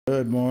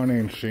Good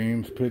morning,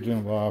 Shane's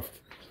Pigeon Loft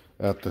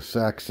at the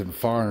Saxon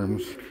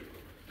Farms.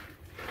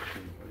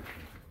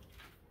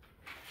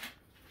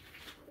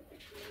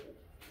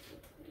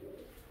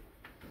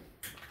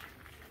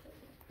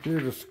 Here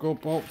to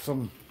scope out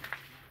some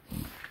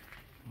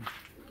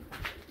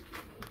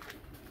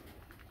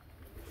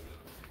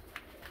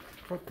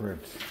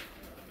footprints.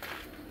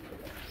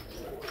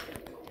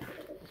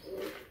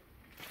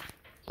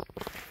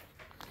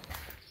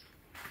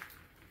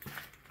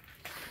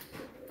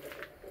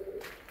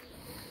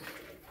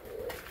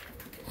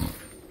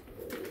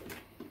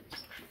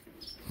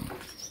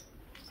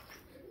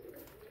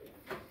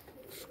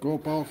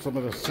 Scope out some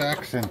of the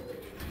Saxon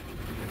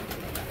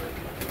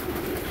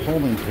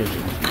homing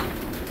pigeons.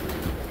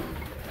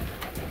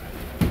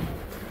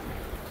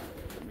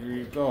 There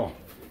you go.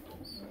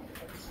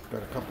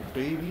 Got a couple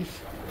babies.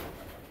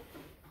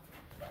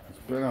 It's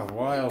been a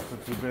while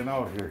since we've been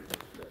out here,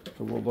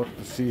 so we'll look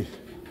to see.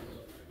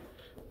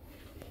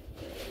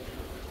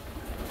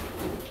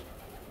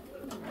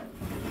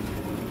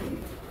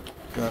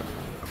 Got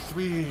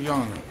 3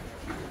 young.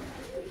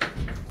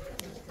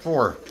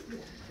 4.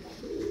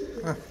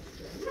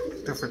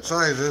 Different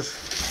sizes,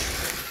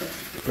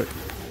 but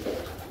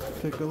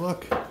take a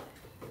look.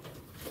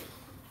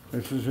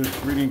 This is his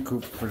breeding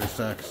coop for the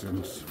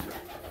Saxons.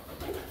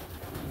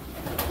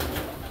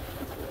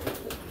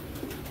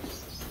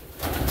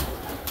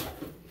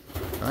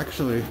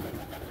 Actually,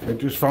 I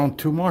just found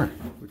 2 more.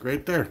 Look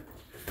right there.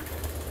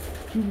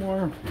 2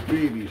 more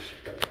babies.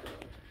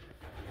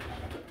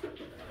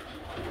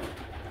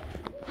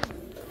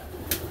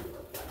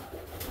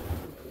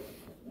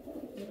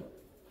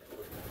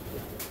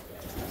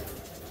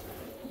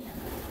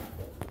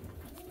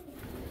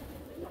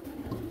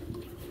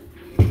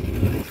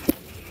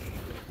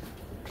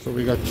 So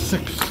we got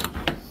 6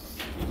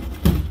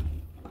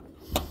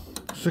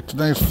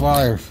 nice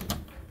flyers.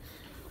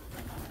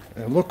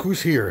 And look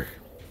who's here.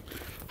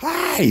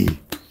 Hi!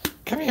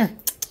 Come here.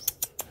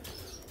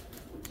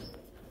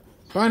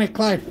 Bonnie,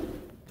 Clyde.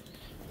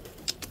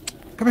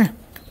 Come here.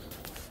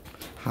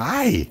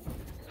 Hi.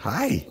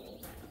 Hi.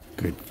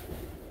 Good.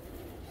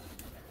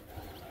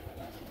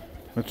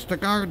 That's the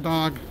guard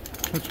dog.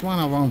 That's one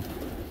of them.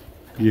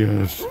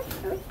 Yes.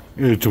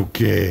 It's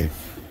okay.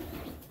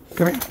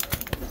 Come here.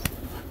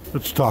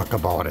 Let's talk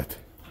about it.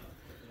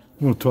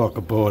 We'll talk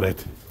about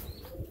it.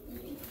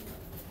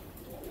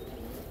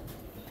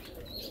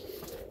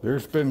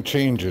 There's been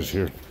changes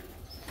here.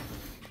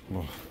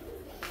 Well,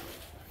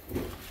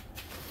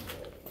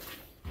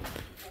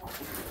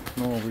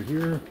 over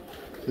here,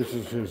 this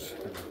is his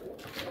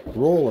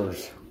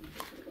rollers.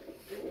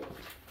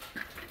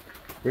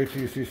 Wait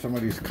till you see some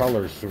of these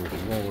colors through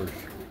his rollers.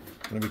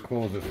 Let me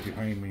close this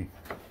behind me.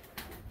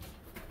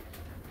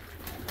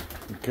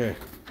 Okay.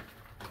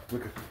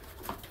 Look at.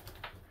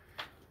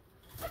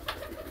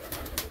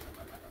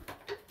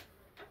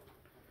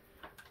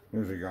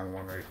 There's a young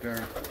one right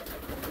there.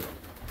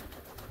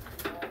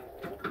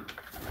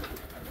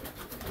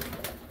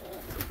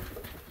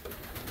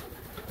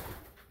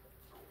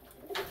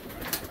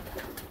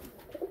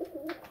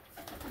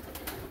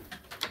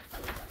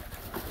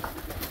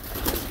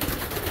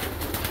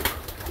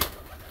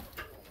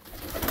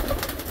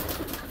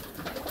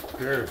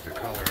 There's the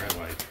color I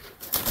like.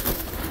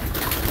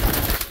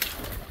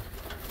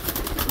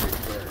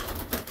 Right there.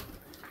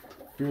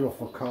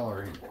 Beautiful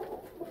coloring.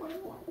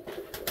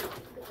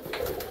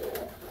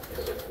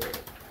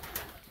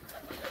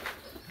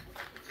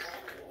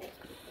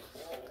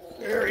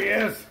 There he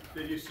is.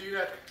 Did you see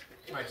that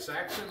my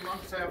Saxon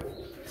monks have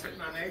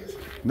sitting on eggs?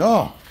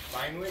 No.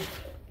 Finally.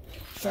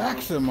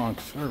 Saxon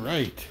monks. All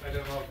right. I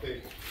don't know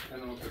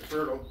if they're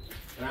fertile,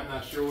 and I'm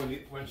not sure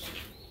when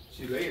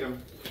she laid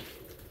them,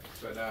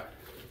 but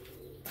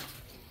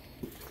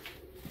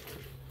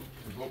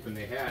I'm hoping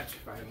they hatch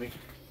finally.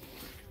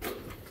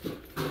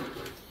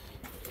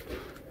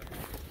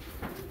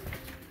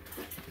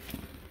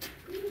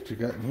 What you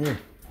got in here?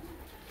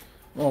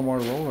 Oh, more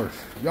rollers.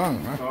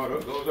 Young, huh? Oh,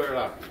 those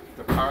are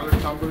the parlor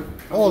tumblers.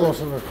 Oh,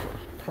 those are the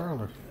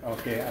parlor.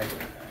 Okay,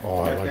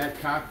 that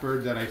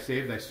cockbird that I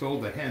saved, I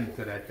sold the hen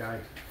to that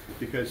guy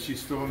because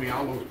she's throwing me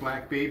all those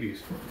black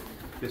babies.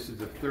 This is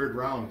the 3rd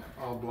round,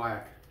 all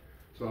black.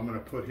 So I'm going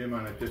to put him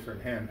on a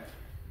different hen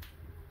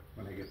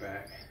when I get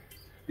back.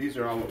 These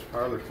are all those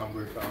parlor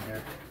tumblers down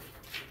here.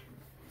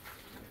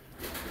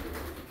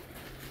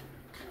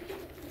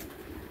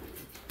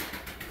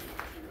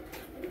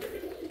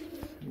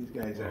 These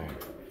guys are, I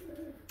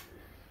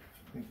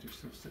think they're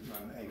still sitting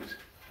on eggs.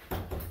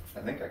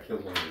 I think I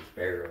killed one of these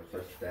sparrows. I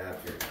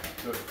stabbed her.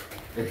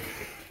 Good.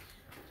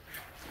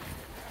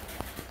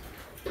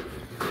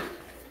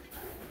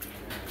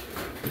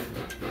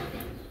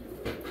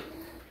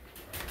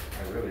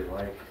 I really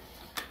like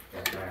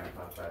that man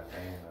about that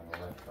hand on the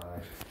left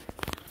side.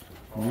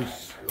 Oh,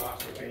 I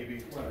lost a baby.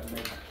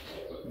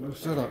 New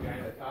setup. Guy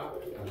at the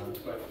top,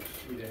 but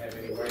he didn't have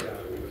any white on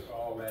it. It was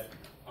all that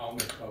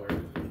almond color.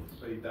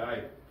 So he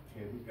died,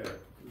 and he got a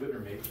litter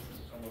mate.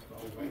 It's almost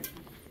all white.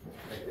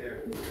 Right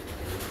there.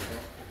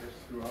 Just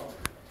threw out.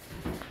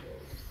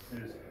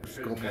 His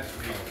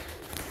nest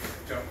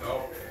piece jumped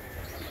out.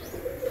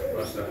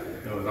 Must have,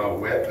 it was all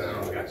wet and I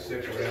don't know, got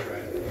sick or whatever. I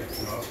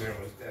came out there and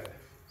was dead.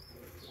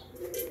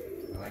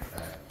 I like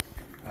that.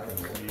 I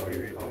don't know what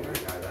you call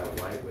that guy,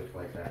 that white with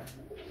like that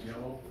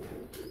yellow.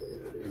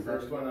 The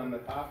first one on the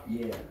top?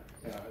 Yeah.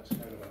 Yeah, it's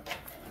kind of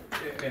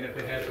a, and if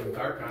it had some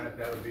dark on it,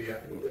 that would be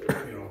a,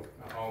 you know,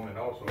 an almond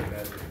also. It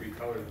has the three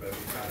colors, but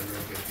it's not a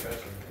real good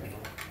specimen, you know.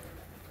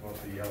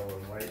 Mostly yellow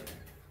and white.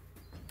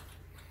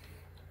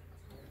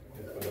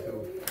 This one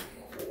too,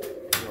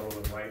 yellow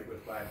and white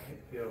with black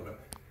tail, but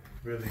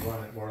really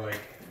want it more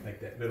like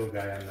that middle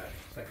guy on that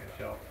second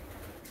shelf.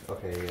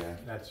 Okay, yeah.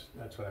 That's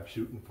what I'm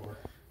shooting for.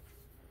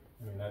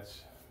 I mean,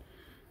 that's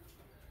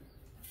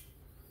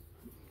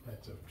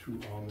a true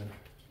almond.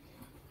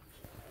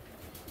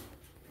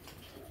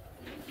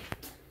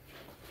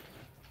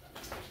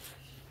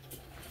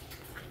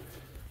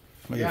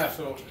 Yeah,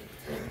 so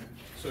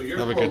your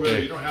Have a good four-wheeler,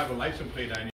 day. you don't have a license plate on you.